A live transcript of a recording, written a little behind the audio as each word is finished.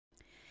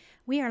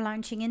We are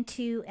launching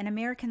into an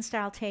American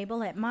style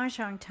table at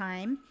Mahjong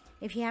time.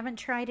 If you haven't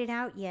tried it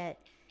out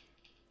yet,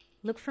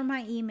 look for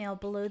my email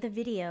below the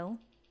video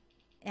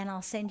and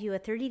I'll send you a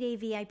 30-day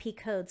VIP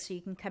code so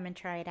you can come and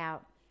try it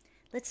out.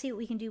 Let's see what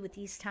we can do with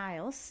these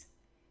tiles.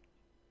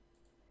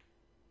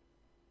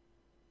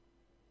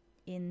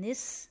 In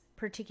this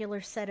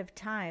particular set of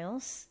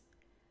tiles,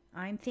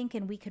 I'm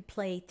thinking we could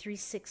play 3,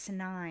 6,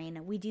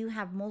 9. We do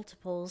have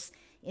multiples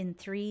in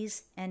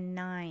 3s and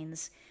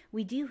 9s.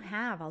 We do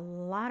have a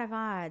lot of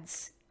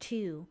odds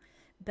too,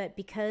 but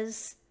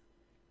because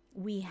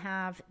we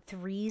have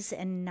 3s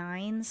and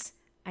 9s,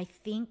 I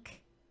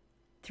think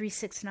 3,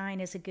 6,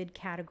 9 is a good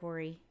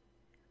category.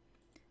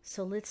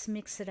 So let's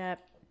mix it up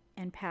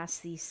and pass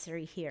these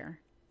 3 here.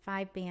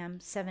 5 bam,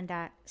 7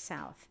 dot,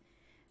 south.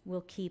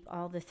 We'll keep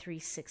all the 3,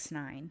 6,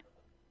 9.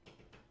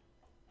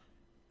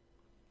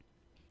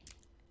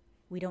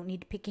 We don't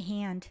need to pick a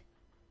hand,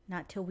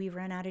 not till we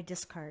run out of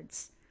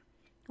discards.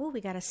 Oh,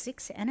 we got a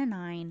 6 and a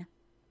 9.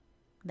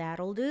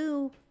 That'll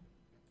do.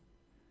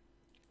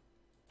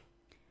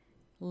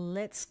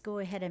 Let's go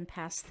ahead and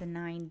pass the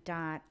 9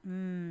 dot.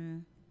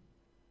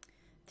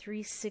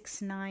 3,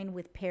 6, 9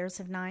 with pairs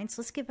of 9s.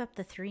 Let's give up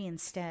the 3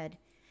 instead.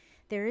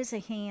 There is a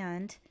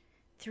hand,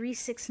 3,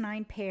 6,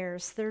 9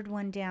 pairs, third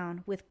one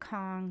down with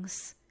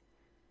Kongs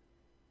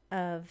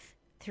of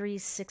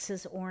 3s,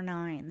 6s, or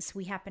 9s.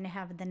 We happen to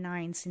have the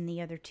 9s in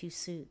the other 2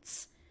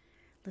 suits.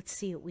 Let's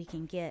see what we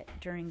can get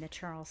during the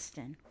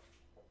Charleston.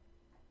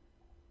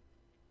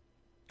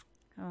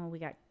 Oh, we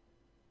got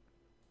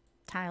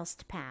tiles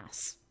to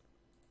pass.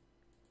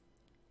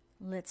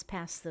 Let's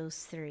pass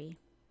those 3.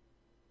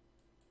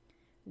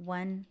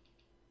 1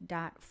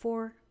 dot,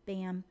 4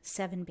 bam,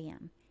 7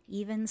 bam.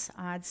 Evens,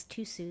 odds,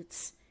 2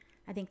 suits.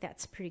 I think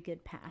that's a pretty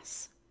good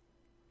pass.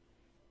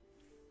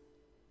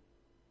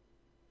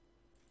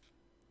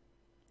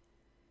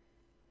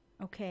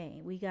 Okay,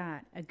 we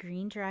got a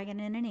green dragon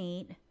and an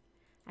 8.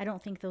 I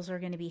don't think those are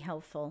going to be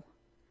helpful.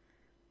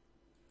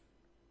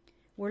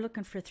 We're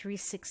looking for 3,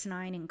 6,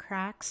 9 in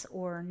cracks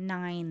or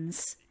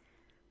 9s.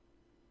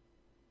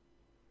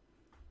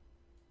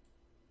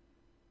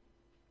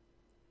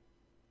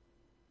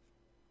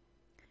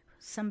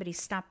 Somebody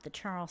stopped the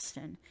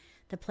Charleston,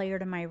 the player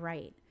to my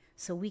right,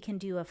 so we can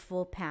do a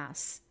full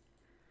pass.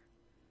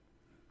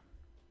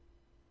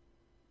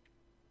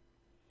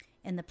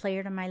 And the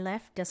player to my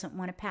left doesn't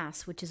want to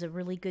pass, which is a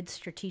really good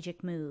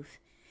strategic move.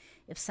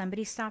 If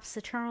somebody stops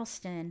the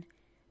Charleston,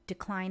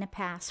 decline a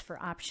pass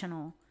for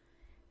optional.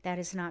 That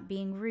is not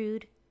being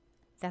rude.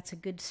 That's a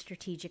good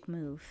strategic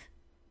move.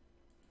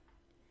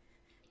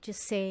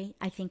 Just say,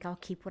 I think I'll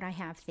keep what I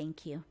have,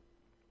 thank you.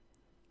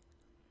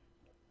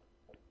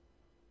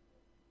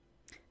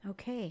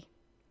 Okay,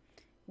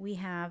 we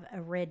have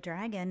a red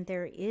dragon.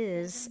 There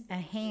is a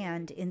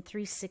hand in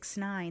 3, 6,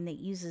 9 that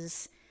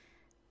uses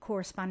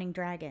corresponding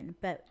dragon,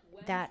 but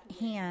that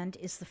hand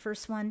is the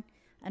first one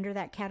under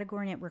that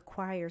category and it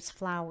requires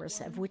flowers,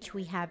 of which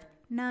we have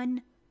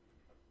none.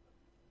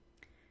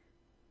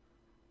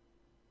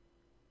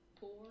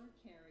 4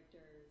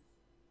 characters.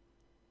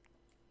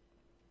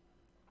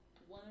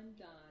 1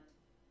 dot.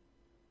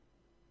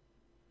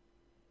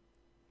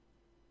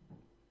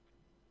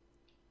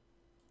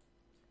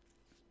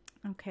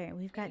 Okay,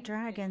 we've got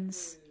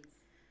dragons.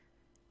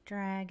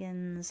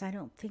 Dragons. I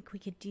don't think we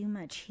could do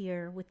much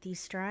here with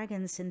these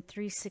dragons in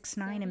 3, 6,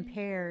 9 in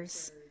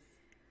pairs.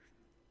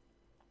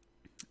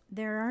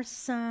 There are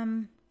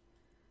some.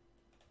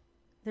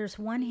 There's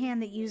one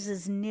hand that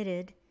uses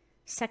knitted,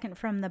 second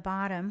from the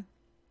bottom,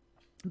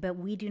 but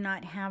we do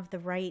not have the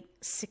right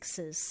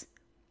 6s.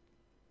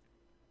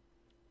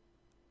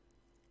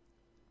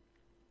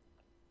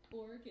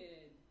 Orchid.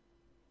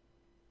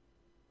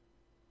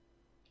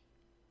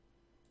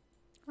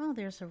 Oh,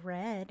 there's a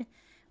red.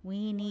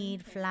 We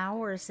need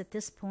flowers at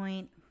this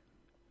point,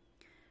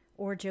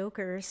 or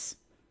jokers.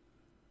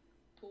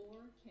 4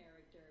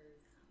 characters.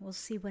 We'll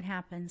see what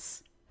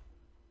happens.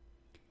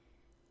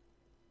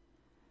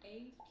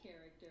 8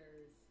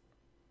 characters.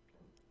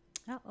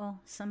 Uh-oh,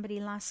 somebody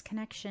lost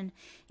connection.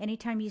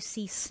 Anytime you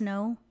see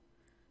snow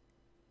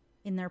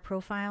in their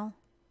profile,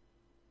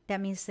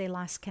 that means they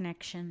lost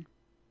connection.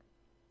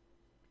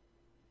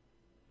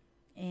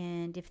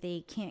 And if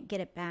they can't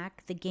get it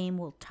back, the game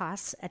will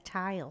toss a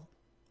tile.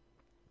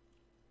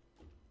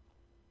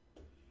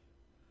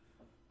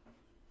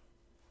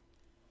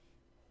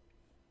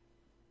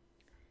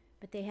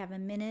 But they have a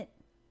minute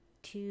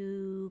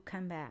to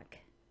come back.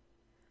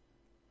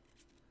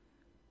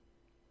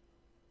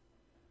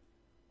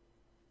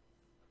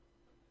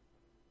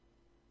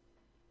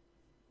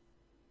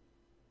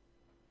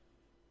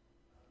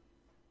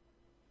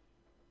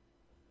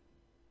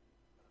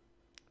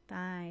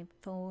 Five,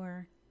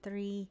 4,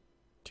 3,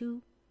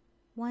 2,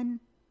 1.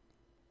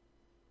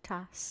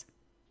 Toss.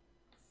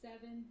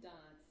 7 dots.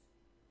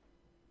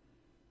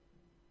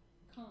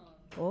 Kong.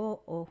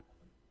 Oh.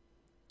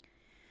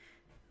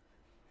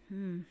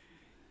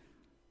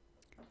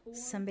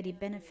 Somebody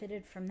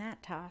benefited from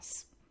that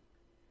toss.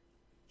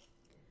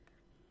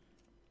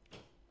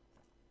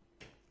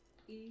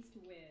 East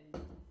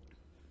wind.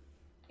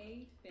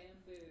 8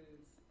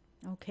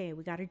 bamboos. Okay,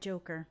 we got a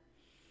joker.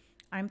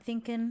 I'm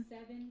thinking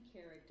 7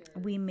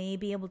 characters. we may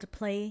be able to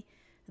play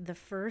the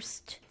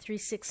first 3,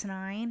 6,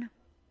 9.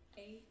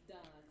 8 dots.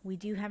 We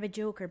do have a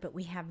joker, but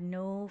we have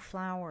no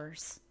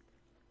flowers.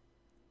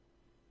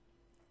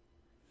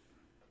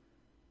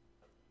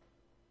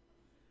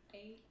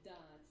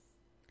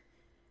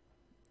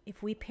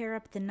 If we pair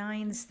up the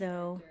 9s,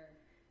 though,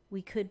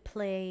 we could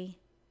play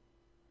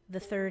the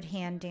third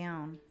hand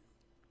down.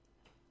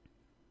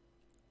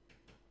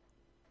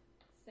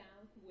 South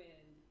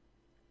wind.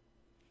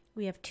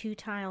 We have 2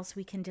 tiles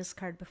we can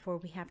discard before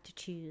we have to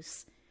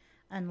choose,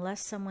 unless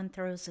someone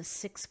throws a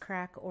 6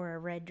 crack or a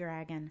red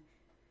dragon.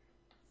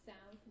 South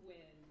wind.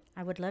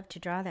 I would love to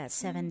draw that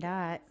 7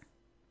 dot.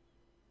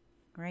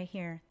 Right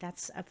here.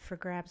 That's up for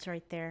grabs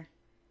right there.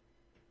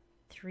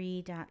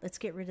 3 dot. Let's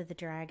get rid of the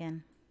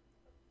dragon.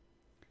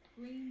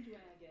 Green dragon.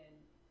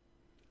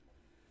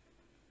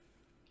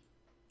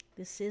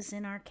 This is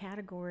in our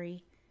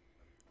category.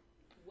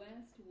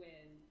 West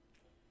wind.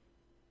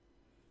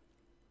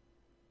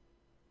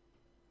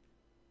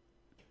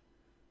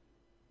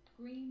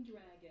 Green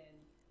dragon.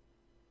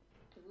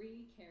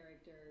 3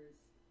 characters.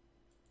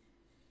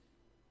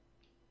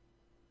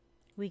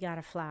 We got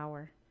a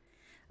flower.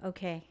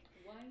 Okay.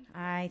 White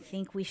I dragon.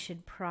 think we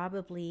should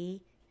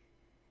probably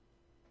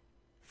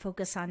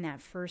focus on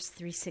that first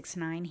 3, 6,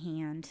 9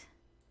 hand.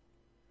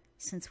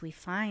 Since we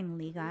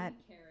finally got...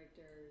 3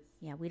 characters.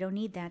 Yeah, we don't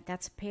need that.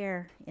 That's a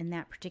pair in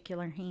that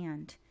particular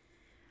hand.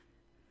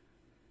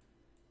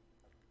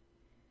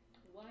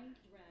 White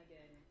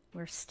dragon.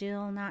 We're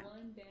still not... 1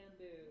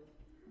 bamboo.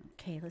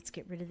 Okay, let's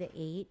get rid of the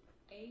 8.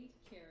 8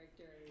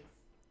 characters.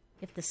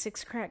 If the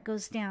 6 crack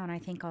goes down, I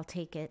think I'll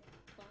take it.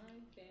 5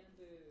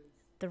 bamboos.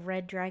 The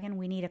red dragon,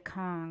 we need a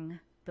Kong,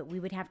 but we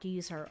would have to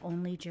use our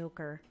only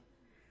joker.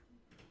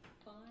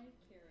 5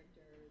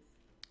 characters.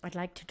 I'd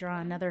like to draw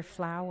another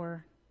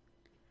flower.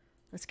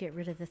 Let's get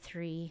rid of the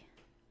 3.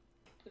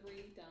 3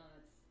 dots.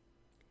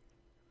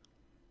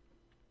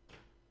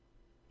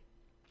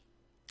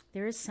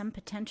 There is some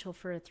potential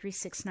for a 3,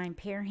 6, 9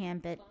 pair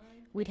hand, but 5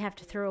 we'd have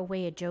to throw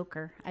away a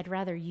joker. I'd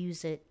rather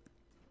use it.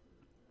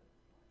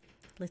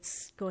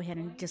 Let's go ahead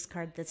and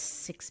discard the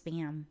 6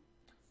 bam.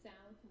 South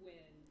wind.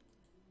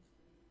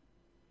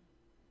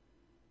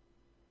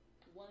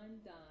 1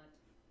 dot.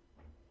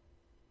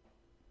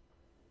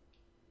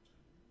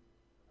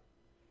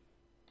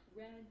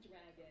 Red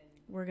dragon.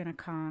 We're going to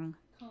Kong.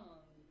 Kong.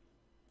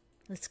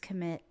 Let's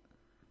commit.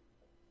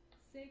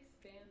 6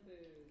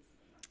 bamboos.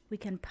 We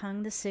can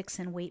pung the 6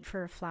 and wait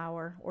for a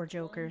flower or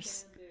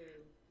jokers. 1 bamboo.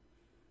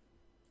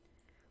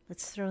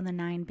 Let's throw the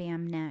 9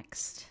 bam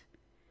next.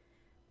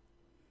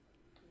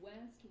 West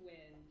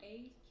wind.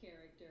 8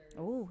 characters.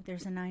 Oh,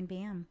 there's a 9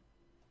 bam.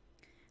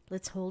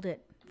 Let's hold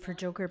it for 9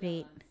 joker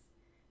bait. dots.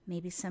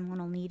 Maybe someone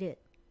will need it.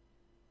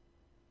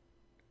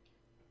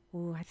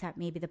 Ooh, I thought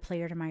maybe the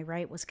player to my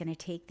right was going to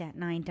take that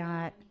 9 dot.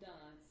 9 dots.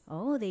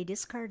 Oh, they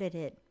discarded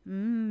it.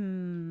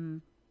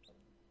 9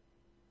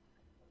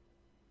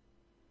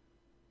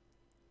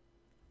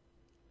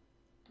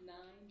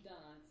 dots.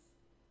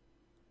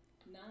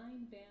 9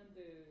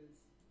 bamboos.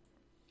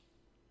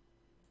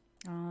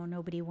 Oh,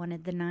 nobody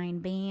wanted the 9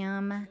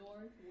 bam. North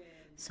wind.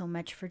 So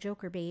much for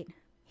joker bait.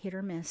 Hit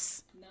or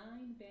miss. 9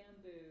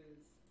 bamboos.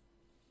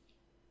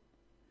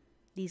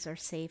 These are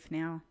safe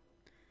now.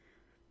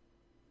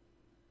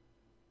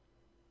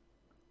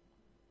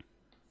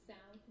 South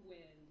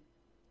wind.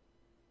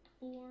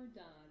 4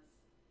 dots.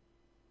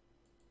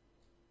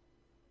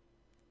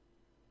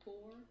 4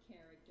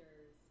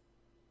 characters.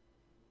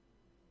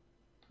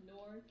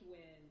 North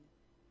wind.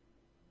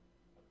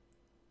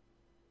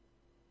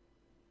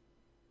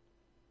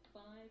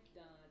 5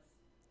 dots.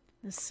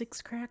 The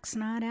 6 crack's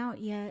not out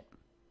yet.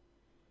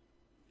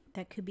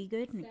 That could be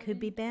good and it could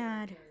be 7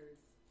 bad. characters.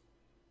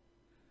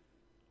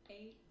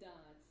 8 dots.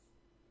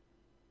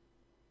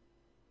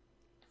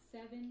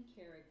 7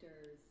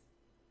 characters.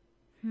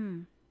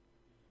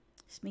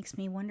 This makes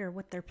me wonder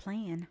what they're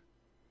playing.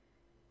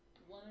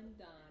 1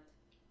 dot.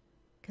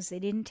 Because they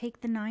didn't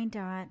take the 9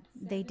 dot.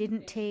 They 7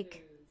 didn't take...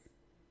 bamboos.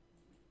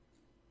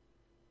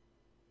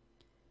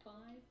 5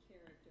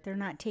 characters. They're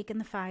not taking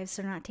the 5s.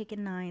 They're not taking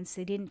 9s.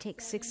 They didn't take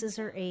 6s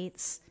or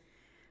 8s.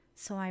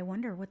 So I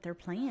wonder what they're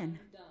playing. 9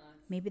 dots.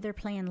 Maybe they're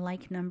playing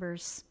like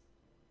numbers.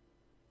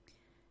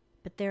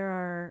 But there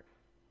are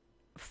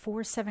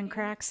 4 7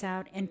 cracks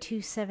out and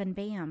 2 7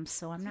 bams.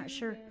 So I'm not 2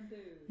 sure. bamboos.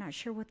 Not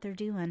sure what they're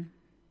doing.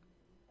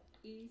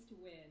 East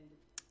wind.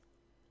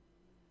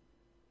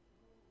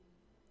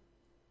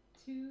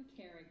 2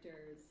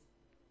 characters.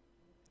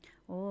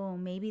 Oh,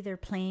 maybe they're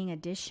playing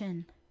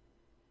addition.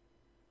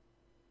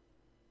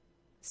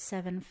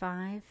 7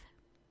 5.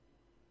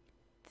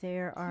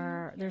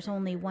 There's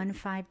only 1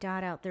 5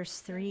 dot out. There's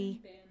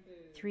 3 7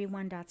 bamboos. 3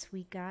 1 dots.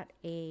 We got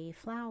a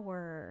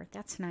flower.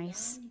 That's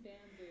nice. 9 bamboos.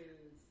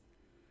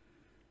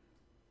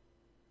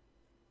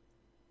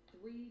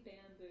 3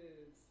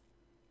 bamboos.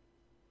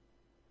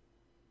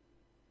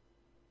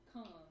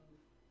 Kong.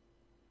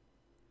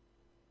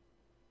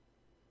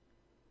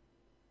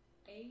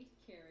 8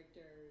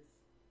 characters.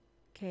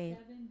 Okay.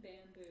 7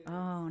 bamboos.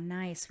 Oh,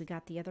 nice. We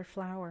got the other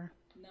flower.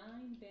 9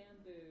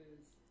 bamboos.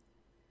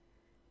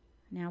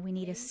 Now we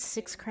need a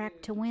 6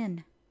 crack to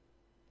win.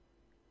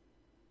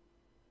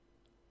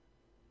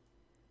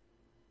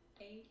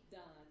 8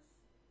 dots.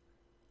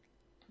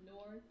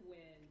 North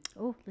wind.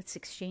 Oh, let's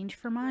exchange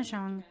for Mahjong.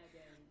 Dragon.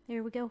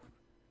 There we go.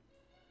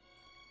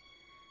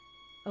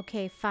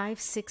 Okay, 5,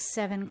 6,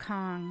 7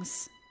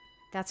 Kongs.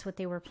 That's what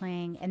they were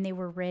playing, and they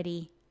were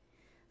ready.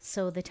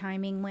 So the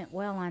timing went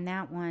well on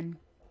that one.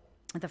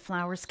 The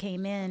flowers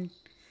came in.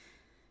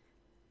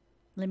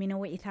 Let me know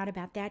what you thought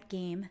about that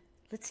game.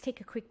 Let's take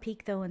a quick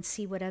peek, though, and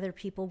see what other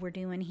people were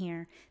doing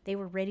here. They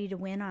were ready to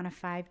win on a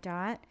 5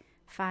 dot.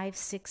 5,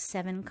 6,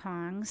 7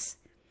 Kongs.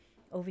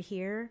 Over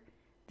here,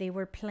 they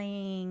were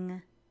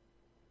playing...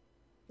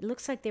 It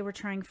looks like they were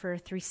trying for a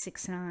 3,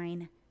 6,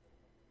 9.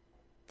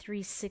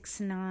 3, 6,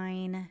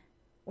 9,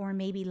 or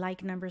maybe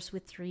like numbers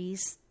with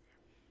 3s.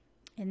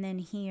 And then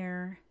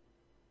here,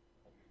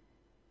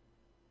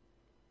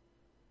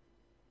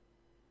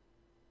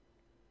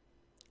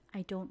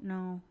 I don't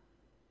know.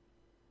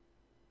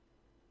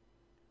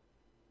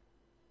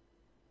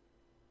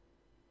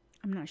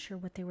 I'm not sure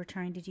what they were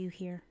trying to do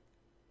here.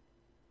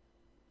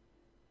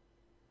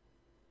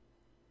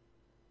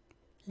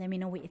 Let me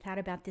know what you thought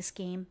about this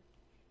game.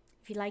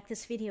 If you like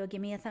this video, give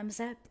me a thumbs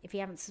up. If you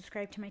haven't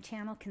subscribed to my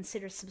channel,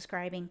 consider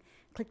subscribing.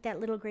 Click that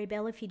little gray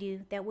bell if you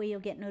do. That way you'll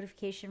get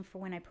notification for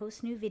when I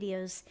post new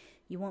videos.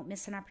 You won't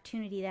miss an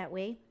opportunity that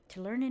way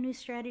to learn a new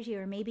strategy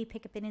or maybe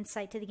pick up an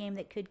insight to the game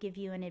that could give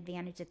you an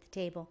advantage at the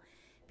table.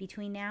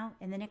 Between now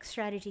and the next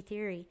strategy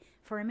theory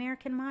for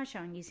American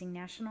Mahjong using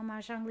National Mah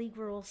Jongg League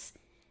rules,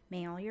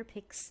 may all your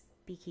picks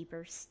be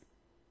keepers.